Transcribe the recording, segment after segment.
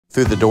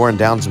Through the door and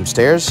down some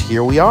stairs,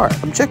 here we are.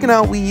 I'm checking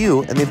out Wii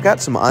U, and they've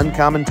got some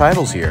uncommon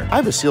titles here. I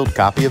have a sealed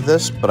copy of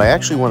this, but I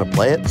actually want to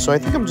play it, so I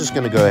think I'm just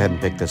going to go ahead and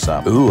pick this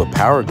up. Ooh, a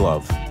Power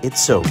Glove. It's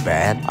so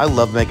bad. I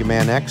love Mega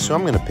Man X, so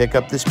I'm going to pick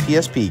up this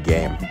PSP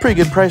game.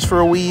 Pretty good price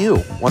for a Wii U,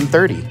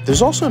 $130.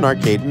 There's also an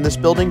arcade in this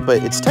building,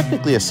 but it's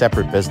technically a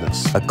separate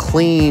business. A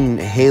clean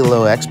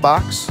Halo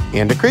Xbox,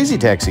 and a Crazy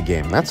Taxi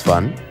game. That's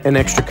fun. An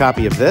extra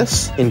copy of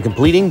this in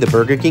completing the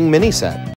Burger King mini set.